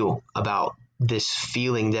feel about this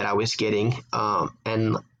feeling that I was getting.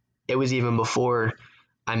 And it was even before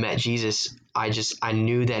I met Jesus. I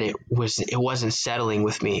knew that it wasn't settling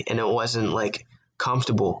with me, and it wasn't like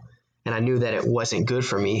comfortable. And I knew that it wasn't good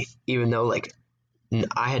for me, even though like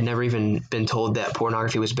I had never even been told that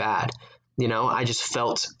pornography was bad. I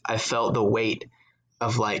felt the weight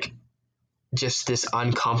of like just this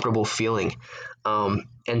uncomfortable feeling.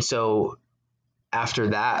 And so after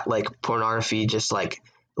that, like pornography just like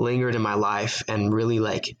lingered in my life, and really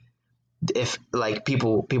like, if like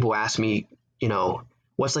people ask me,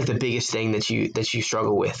 what's like the biggest thing that you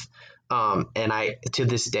struggle with? And I, to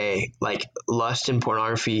this day, like lust and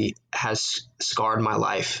pornography has scarred my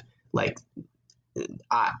life. Like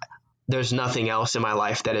there's nothing else in my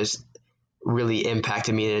life that has really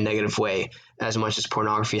impacted me in a negative way as much as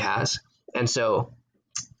pornography has. And so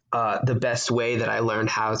the best way that I learned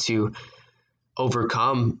how to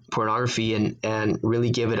overcome pornography and really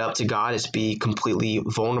give it up to God is be completely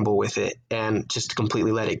vulnerable with it, and just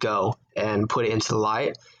completely let it go and put it into the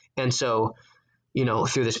light. And so,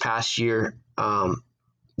 through this past year,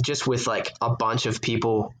 just with like a bunch of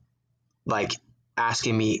people like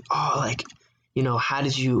asking me, oh, like, how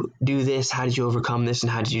did you do this? How did you overcome this? And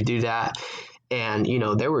how did you do that? And,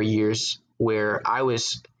 there were years where I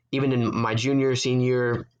was, even in my junior,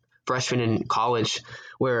 senior, freshman in college,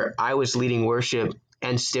 where I was leading worship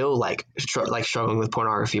and still like struggling with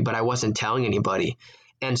pornography, but I wasn't telling anybody.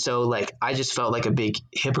 And so like I just felt like a big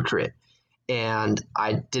hypocrite, and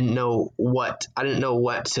I didn't know what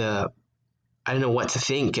to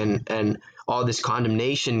think, and all this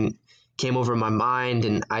condemnation came over my mind,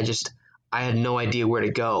 and I had no idea where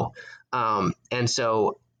to go. And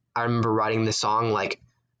so I remember writing this song like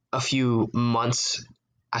a few months,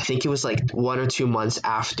 I think it was like 1 or 2 months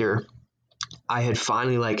after I had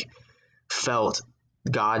finally like felt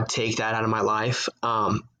God take that out of my life.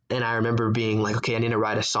 And I remember being like, okay, I need to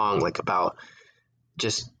write a song like about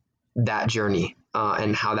just that journey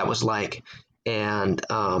and how that was like. And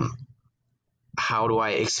how do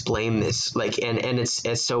I explain this? Like, and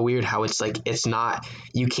it's so weird how it's like, it's not,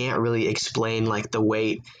 you can't really explain like the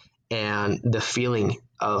weight and the feeling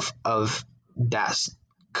of that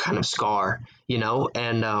kind of scar,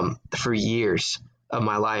 and for years of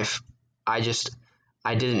my life, I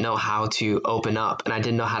didn't know how to open up, and I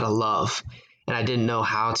didn't know how to love, and I didn't know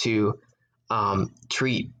how to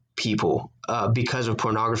treat people because of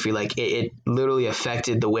pornography. Like it literally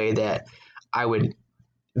affected the way that I would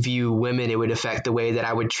view women. It would affect the way that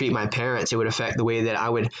I would treat my parents. It would affect the way that I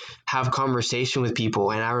would have conversation with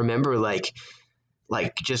people. And I remember like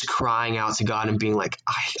just crying out to God and being like,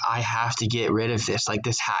 I have to get rid of this. Like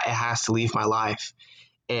this, it has to leave my life.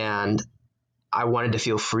 And I wanted to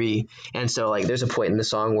feel free. And so like, there's a point in the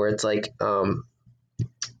song where it's like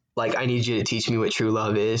I need you to teach me what true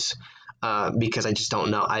love is, because I just don't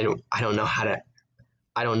know. I don't know how to,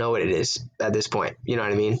 I don't know what it is at this point. You know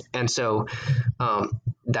what I mean? And so,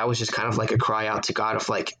 that was just kind of like a cry out to God of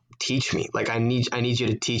like, teach me. Like, I need you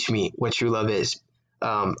to teach me what true love is.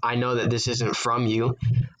 I know that this isn't from you.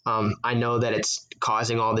 I know that it's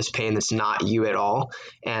causing all this pain that's not you at all.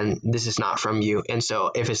 And this is not from you. And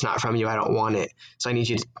so if it's not from you, I don't want it. So I need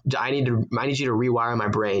you to rewire my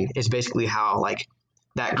brain. It's basically how like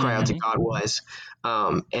that cry out to God was.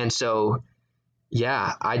 And so,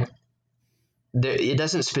 yeah, it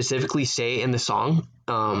doesn't specifically say in the song,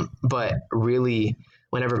 but really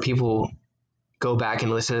whenever people go back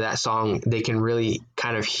and listen to that song, they can really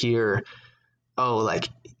kind of hear, oh, like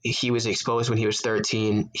he was exposed when he was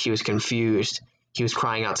 13. He was confused. He was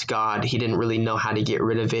crying out to God. He didn't really know how to get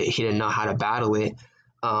rid of it. He didn't know how to battle it.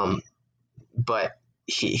 But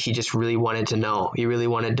he just really wanted to know. He really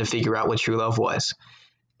wanted to figure out what true love was.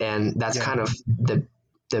 And that's kind of the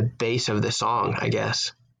base of the song, I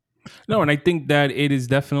guess. No, and I think that it is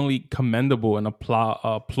definitely commendable and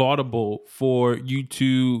applaudable for you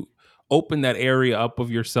to open that area up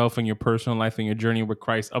of yourself and your personal life and your journey with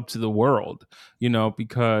Christ up to the world,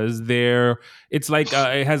 because it's like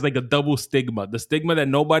it has like a double stigma, the stigma that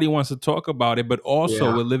nobody wants to talk about it, but also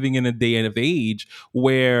Yeah. we're living in a day and of age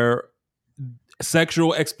where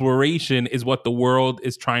sexual exploration is what the world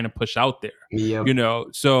is trying to push out there. Yep.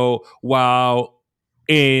 So while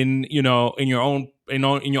in your own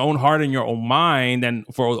heart and your own mind, and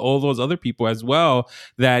for all those other people as well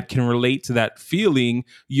that can relate to that feeling,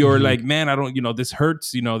 you're like, man, I don't, this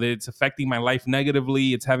hurts, that it's affecting my life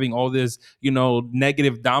negatively, it's having all this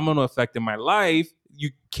negative domino effect in my life. You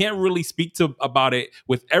can't really speak about it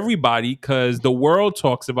with everybody because the world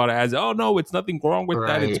talks about it as, oh no, it's nothing wrong with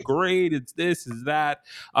that, it's great, it's this, is that,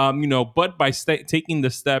 but by taking the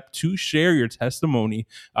step to share your testimony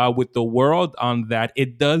with the world on that,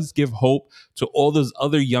 it does give hope to all those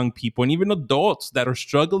other young people and even adults that are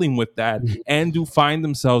struggling with that and do find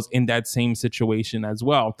themselves in that same situation as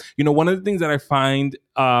well. One of the things that I find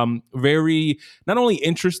very not only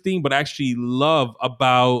interesting but actually love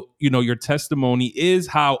about your testimony is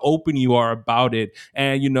how open you are about it,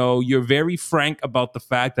 and you're very frank about the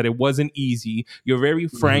fact that it wasn't easy. You're very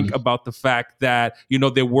frank about the fact that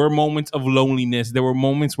there were moments of loneliness, there were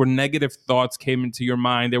moments where negative thoughts came into your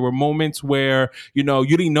mind, there were moments where you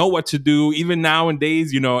didn't know what to do, even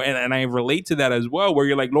nowadays, and I relate to that as well, where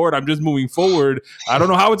you're like, Lord, I'm just moving forward, I don't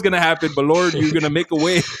know how it's gonna happen, but Lord, you're gonna make a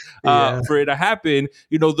way for it to happen.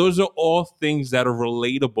 Those are all things that are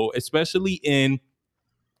relatable, especially in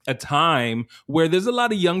a time where there's a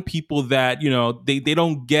lot of young people that they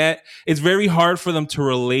don't get, it's very hard for them to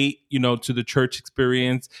relate to the church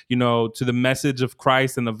experience, to the message of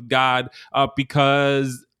Christ and of God,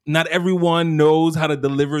 because not everyone knows how to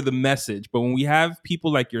deliver the message. But when we have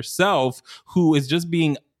people like yourself who is just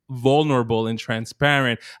being vulnerable and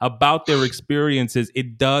transparent about their experiences,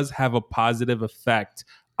 it does have a positive effect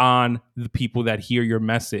on the people that hear your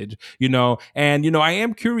message, and I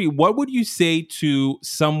am curious, what would you say to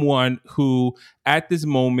someone who at this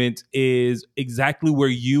moment is exactly where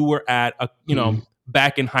you were at,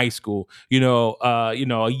 back in high school, a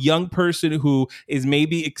young person who is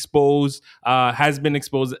maybe exposed, has been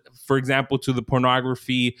exposed, for example, to the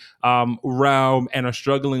pornography realm and are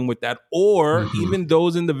struggling with that, or even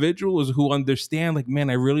those individuals who understand, like, man,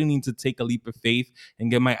 I really need to take a leap of faith and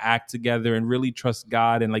get my act together and really trust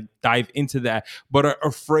God and like dive into that, but are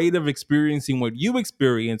afraid of experiencing what you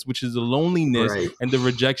experience, which is the loneliness and the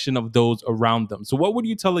rejection of those around them. So what would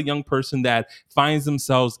you tell a young person that finds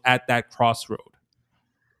themselves at that crossroad?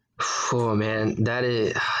 Oh man,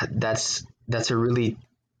 that's a really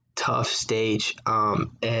tough stage.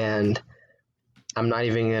 And I'm not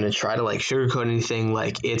even gonna try to like sugarcoat anything.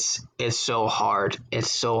 Like it's so hard.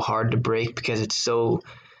 It's so hard to break because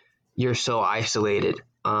you're so isolated.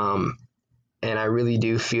 And I really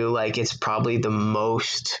do feel like it's probably the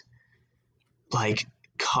most like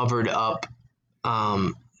covered up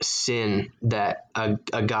sin that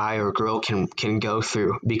a guy or girl can go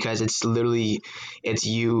through, because it's literally it's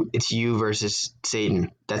you versus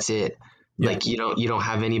Satan. That's it. Like you don't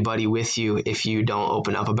have anybody with you if you don't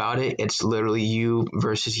open up about it. It's literally you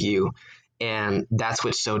versus you. And that's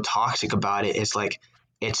what's so toxic about it. It's like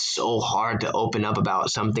it's so hard to open up about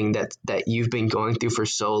something that you've been going through for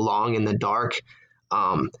so long in the dark.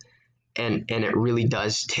 And it really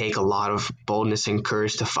does take a lot of boldness and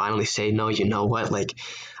courage to finally say, no, you know what? Like,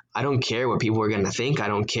 I don't care what people are going to think. I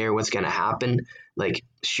don't care what's going to happen. Like,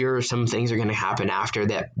 sure, some things are going to happen after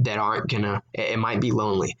that aren't going to, it might be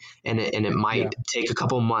lonely, and it might take a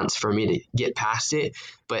couple months for me to get past it,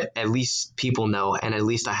 but at least people know, and at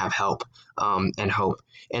least I have help, and hope.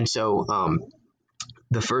 And so,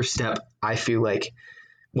 the first step, I feel like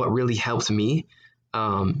what really helped me,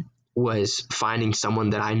 was finding someone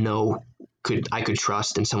that I know I could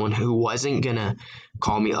trust, and someone who wasn't gonna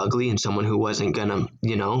call me ugly, and someone who wasn't gonna,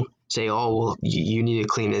 say, oh, well, you need to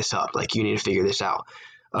clean this up. Like, you need to figure this out.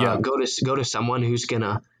 Go to someone who's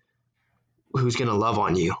gonna love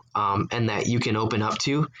on you, and that you can open up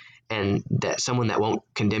to, and that someone that won't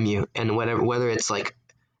condemn you. And whether it's like,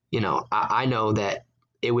 I know that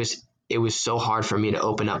it was so hard for me to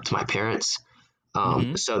open up to my parents.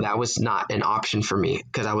 So that was not an option for me,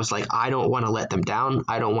 because I was like, I don't want to let them down.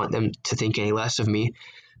 I don't want them to think any less of me.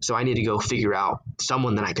 So I need to go figure out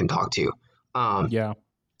someone that I can talk to.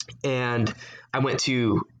 And I went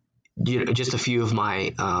to just a few of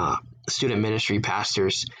my student ministry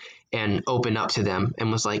pastors and opened up to them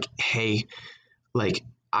and was like, hey, like,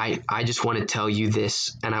 I just want to tell you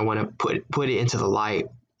this, and I want to put it into the light.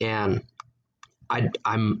 And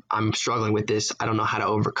I'm struggling with this. I don't know how to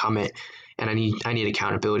overcome it, and I need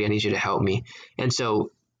accountability. I need you to help me. And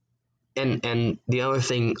so, and the other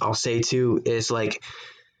thing I'll say too is like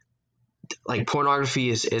pornography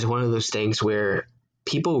is one of those things where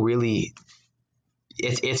people really,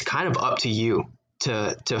 it's kind of up to you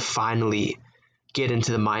to finally get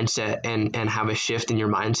into the mindset and have a shift in your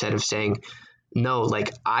mindset of saying, no,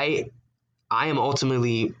 like I am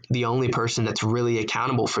ultimately the only person that's really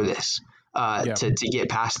accountable for this, to get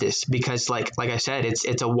past this, because like I said,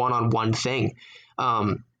 it's a one-on-one thing.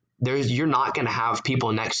 You're not going to have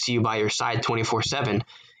people next to you by your side 24/7,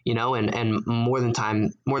 and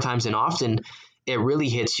more times than often, it really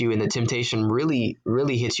hits you, and the temptation really,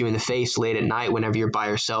 really hits you in the face late at night whenever you're by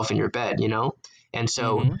yourself in your bed, And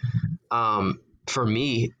so, for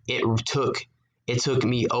me, it took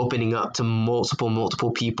me opening up to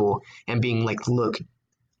multiple people and being like, look,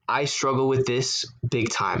 I struggle with this big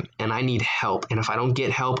time and I need help. And if I don't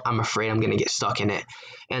get help, I'm afraid I'm going to get stuck in it.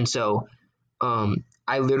 And so,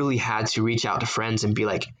 I literally had to reach out to friends and be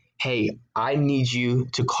like, hey, I need you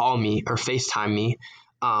to call me or FaceTime me.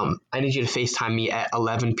 I need you to FaceTime me at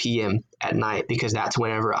 11 p.m. at night, because that's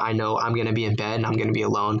whenever I know I'm going to be in bed and I'm going to be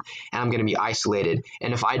alone and I'm going to be isolated.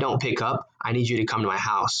 And if I don't pick up, I need you to come to my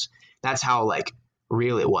house. That's how like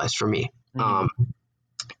real it was for me.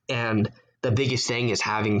 And the biggest thing is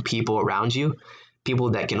having people around you,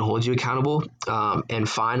 people that can hold you accountable, and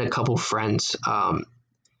find a couple friends.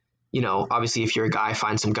 Obviously if you're a guy,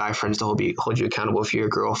 find some guy friends to hold you accountable. If you're a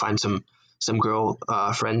girl, find some girl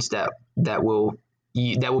friends that will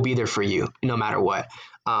be there for you no matter what.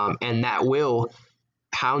 And that will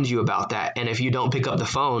hound you about that. And if you don't pick up the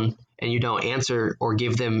phone and you don't answer or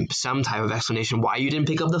give them some type of explanation why you didn't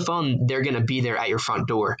pick up the phone, they're going to be there at your front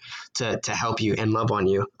door to help you and love on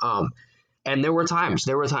you. And there were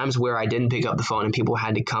times where I didn't pick up the phone and people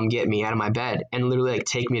had to come get me out of my bed and literally like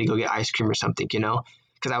take me to go get ice cream or something,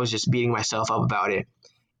 because I was just beating myself up about it.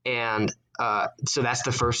 And so that's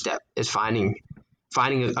the first step, is finding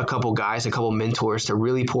a couple guys, a couple mentors to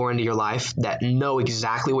really pour into your life that know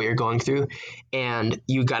exactly what you're going through. And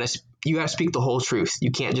you got to speak the whole truth.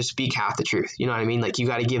 You can't just speak half the truth. You know what I mean? Like you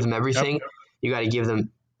got to give them everything. Yep. You got to give them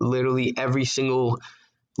literally every single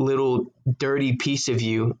little dirty piece of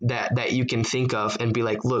you that you can think of, and be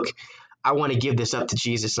like, look, I want to give this up to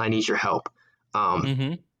Jesus and I need your help.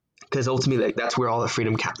 Because ultimately, like, that's where all the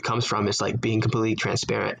freedom comes from, is like being completely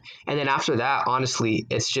transparent. And then after that, honestly,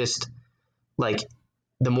 it's just like,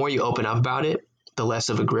 the more you open up about it, the less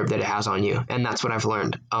of a grip that it has on you. And that's what I've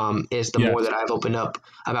learned, is the more that I've opened up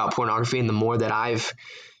about pornography, and the more that I've,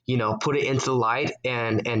 put it into the light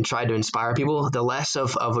and tried to inspire people, the less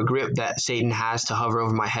of a grip that Satan has to hover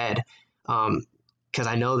over my head. Because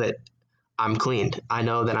I know that I'm clean. I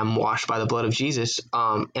know that I'm washed by the blood of Jesus.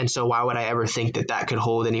 And so why would I ever think that could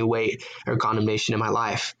hold any weight or condemnation in my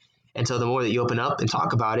life? And so the more that you open up and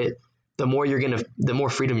talk about it, the more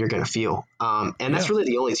freedom you're going to feel. And that's really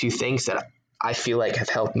the only two things that I feel like have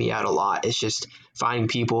helped me out a lot. It's just finding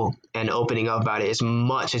people and opening up about it as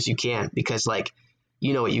much as you can, because like,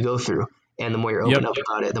 what you go through, and the more you're open up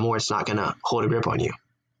about it, the more it's not going to hold a grip on you.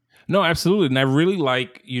 No, absolutely. And I really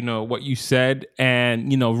like, what you said,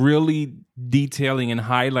 and, really detailing and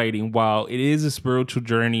highlighting, while it is a spiritual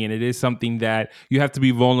journey and it is something that you have to be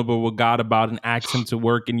vulnerable with God about and ask him to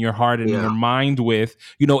work in your heart and in your mind with,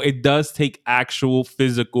 it does take actual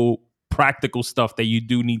physical, practical stuff that you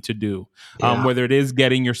do need to do, whether it is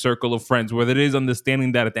getting your circle of friends, whether it is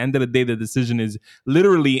understanding that at the end of the day, the decision is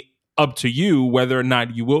literally up to you whether or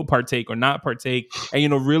not you will partake or not partake,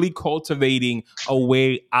 and really cultivating a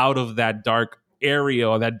way out of that dark area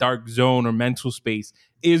or that dark zone or mental space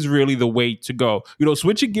is really the way to go.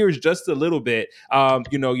 Switching gears just a little bit,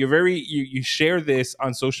 you share this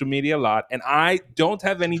on social media a lot, and I don't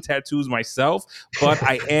have any tattoos myself, but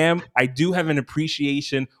I do have an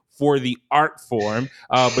appreciation for the art form,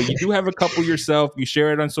 but you do have a couple yourself. You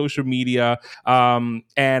share it on social media, and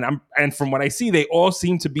from what I see, they all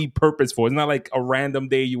seem to be purposeful. It's not like a random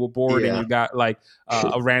day you were bored and you got like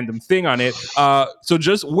a random thing on it. So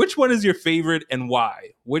just which one is your favorite and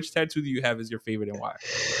why? Which tattoo do you have as your favorite and why?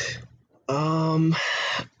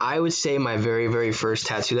 I would say my very, very first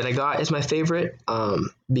tattoo that I got is my favorite,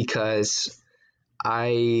 because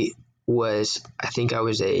it's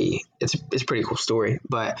a pretty cool story,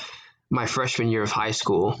 but my freshman year of high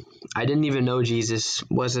school, I didn't even know Jesus,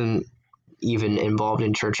 wasn't even involved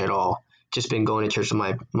in church at all, just been going to church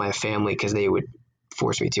with my family because they would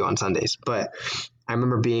force me to on Sundays. But I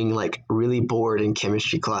remember being like really bored in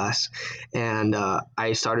chemistry class, and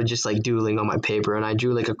I started just like doodling on my paper, and I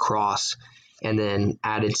drew like a cross and then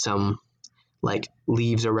added some like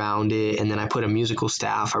leaves around it, and then I put a musical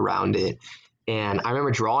staff around it. And I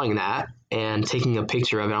remember drawing that and taking a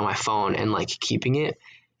picture of it on my phone and like keeping it.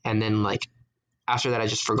 And then like after that, I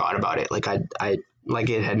just forgot about it. Like I like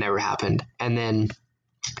it had never happened. And then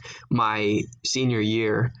my senior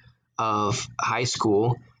year of high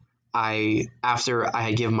school, after I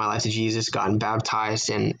had given my life to Jesus, gotten baptized,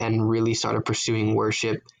 and really started pursuing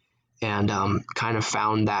worship, and kind of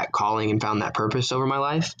found that calling and found that purpose over my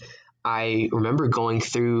life. I remember going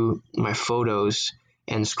through my photos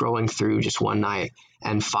and scrolling through just one night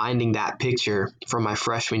and finding that picture from my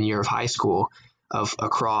freshman year of high school of a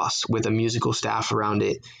cross with a musical staff around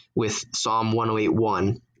it with Psalm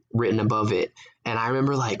 108:1 written above it. And I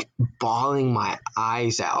remember like bawling my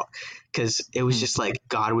eyes out because it was just like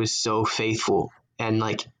God was so faithful, and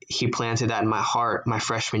like he planted that in my heart my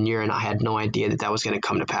freshman year, and I had no idea that that was going to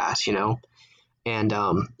come to pass, you know? And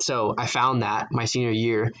so I found that my senior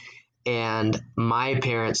year, and my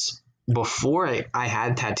parents, before I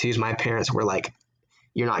had tattoos, my parents were like,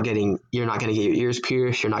 you're not going to get your ears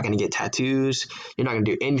pierced. You're not going to get tattoos. You're not going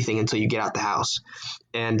to do anything until you get out the house.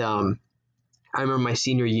 And I remember my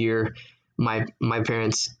senior year, my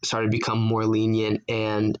parents started to become more lenient,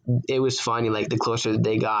 and it was funny. Like the closer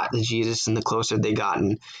they got to Jesus and the closer they got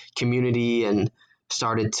in community and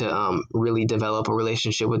started to really develop a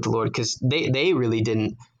relationship with the Lord, because they really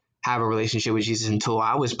didn't have a relationship with Jesus until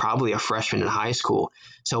I was probably a freshman in high school.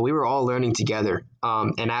 So we were all learning together.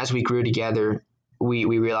 And as we grew together, we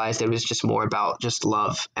realized it was just more about just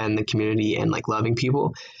love and the community and like loving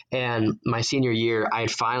people. And my senior year, I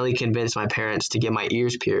had finally convinced my parents to get my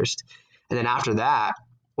ears pierced. And then after that,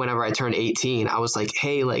 whenever I turned 18, I was like,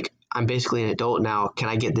 hey, like I'm basically an adult now. Can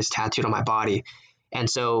I get this tattooed on my body? And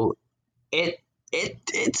so it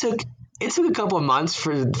took a couple of months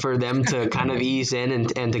for them to kind of ease in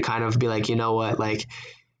and to kind of be like, you know what, like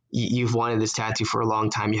you've wanted this tattoo for a long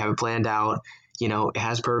time. You have it planned out. You know, it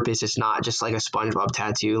has purpose. It's not just like a SpongeBob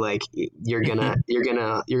tattoo. Like you're gonna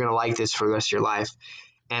like this for the rest of your life.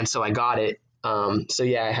 And so I got it. So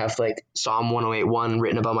yeah, I have like Psalm 108:1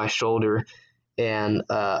 written above my shoulder, and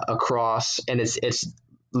a cross, and it's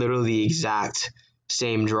literally the exact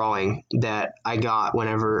same drawing that I got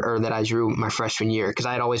that I drew my freshman year, because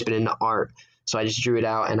I had always been into art. So I just drew it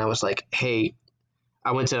out, and I was like, hey,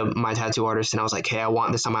 I went to my tattoo artist and I was like, hey, I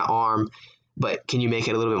want this on my arm, but can you make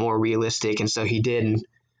it a little bit more realistic? And so he did.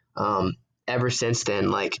 And ever since then,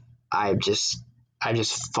 like I've just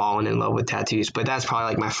fallen in love with tattoos. But that's probably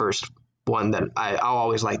like my first one that I'll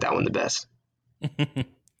always like that one the best.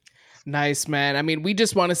 Nice, man. I mean, we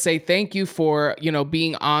just want to say thank you for,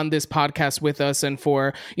 being on this podcast with us, and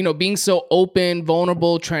for, being so open,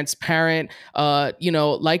 vulnerable, transparent.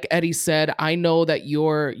 Like Eddie said, I know that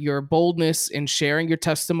your boldness in sharing your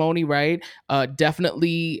testimony, right,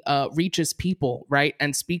 definitely reaches people, right,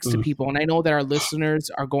 and speaks to people. And I know that our listeners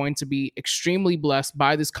are going to be extremely blessed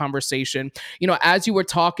by this conversation. As you were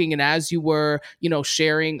talking and as you were,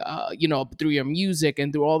 sharing, through your music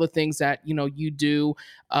and through all the things that, you do,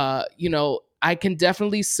 I can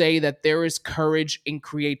definitely say that there is courage in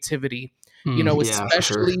creativity,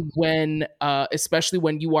 especially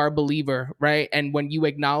when you are a believer, right? And when you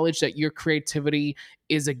acknowledge that your creativity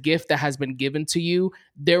is a gift that has been given to you,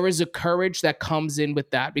 there is a courage that comes in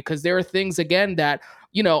with that, because there are things, again, that,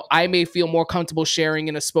 I may feel more comfortable sharing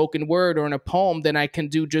in a spoken word or in a poem than I can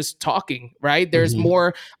do just talking, right? There's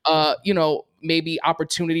more, maybe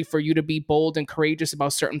opportunity for you to be bold and courageous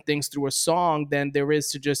about certain things through a song than there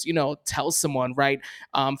is to just, tell someone, right,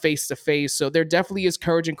 face to face. So there definitely is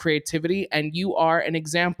courage and creativity, and you are an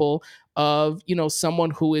example of,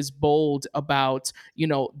 someone who is bold about,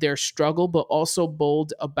 their struggle, but also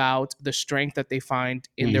bold about the strength that they find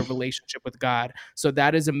in their relationship with God. So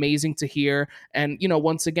that is amazing to hear. And,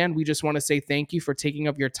 once again, we just want to say thank you for taking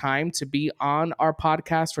up your time to be on our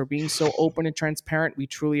podcast, for being so open and transparent. We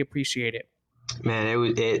truly appreciate it.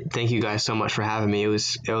 Man, thank you guys so much for having me. It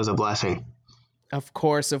was a blessing. Of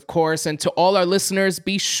course. And to all our listeners,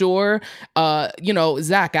 be sure,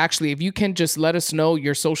 Zach, actually, if you can just let us know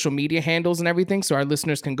your social media handles and everything so our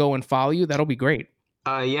listeners can go and follow you, that'll be great.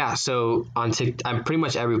 Yeah. So on TikTok, I'm pretty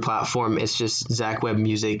much every platform. It's just Zach Webb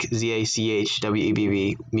Music,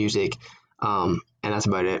 ZACHWEBB Music. And that's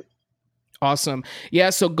about it. Awesome. Yeah,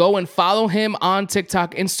 so go and follow him on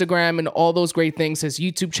TikTok, Instagram, and all those great things. His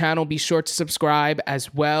YouTube channel, be sure to subscribe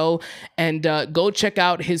as well. And go check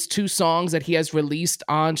out his 2 songs that he has released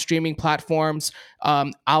on streaming platforms.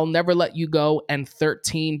 I'll Never Let You Go, and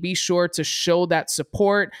 13. Be sure to show that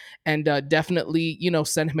support and definitely,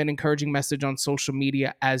 send him an encouraging message on social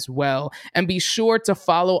media as well. And be sure to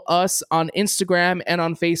follow us on Instagram and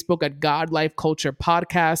on Facebook at God Life Culture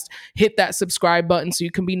Podcast. Hit that subscribe button so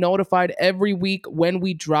you can be notified every week when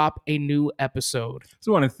we drop a new episode.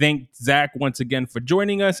 So I want to thank Zach once again for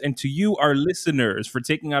joining us, and to you, our listeners, for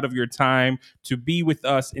taking out of your time to be with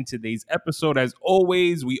us in today's episode. As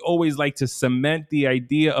always, we always like to cement the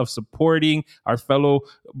idea of supporting our fellow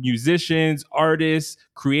musicians, artists,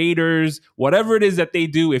 creators, whatever it is that they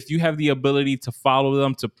do. If you have the ability to follow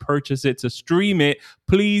them, to purchase it, to stream it,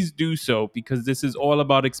 please do so, because this is all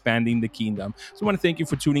about expanding the kingdom. So I want to thank you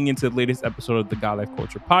for tuning into the latest episode of the God Life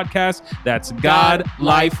Culture Podcast. That's God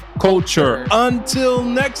Life Culture. Until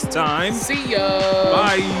next time. See ya.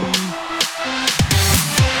 Bye.